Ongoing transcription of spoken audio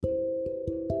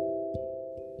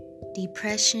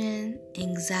Depression,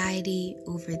 anxiety,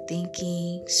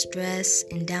 overthinking, stress,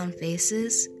 and down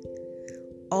faces,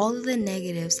 all of the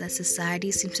negatives that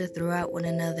society seems to throw at one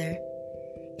another,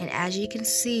 and as you can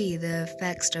see, the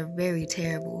effects are very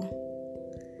terrible.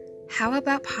 How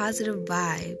about positive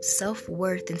vibes,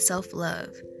 self-worth, and self-love?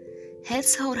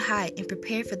 Heads held high and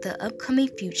prepare for the upcoming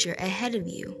future ahead of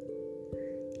you.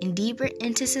 And Deeper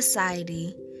Into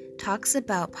Society talks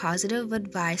about positive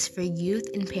advice for youth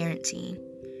and parenting,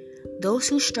 those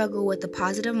who struggle with a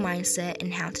positive mindset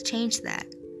and how to change that.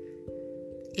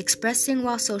 Expressing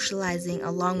while socializing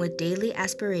along with daily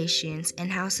aspirations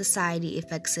and how society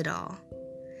affects it all.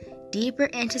 Deeper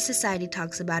Into Society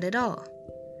talks about it all.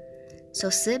 So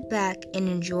sit back and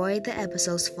enjoy the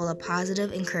episodes full of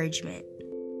positive encouragement.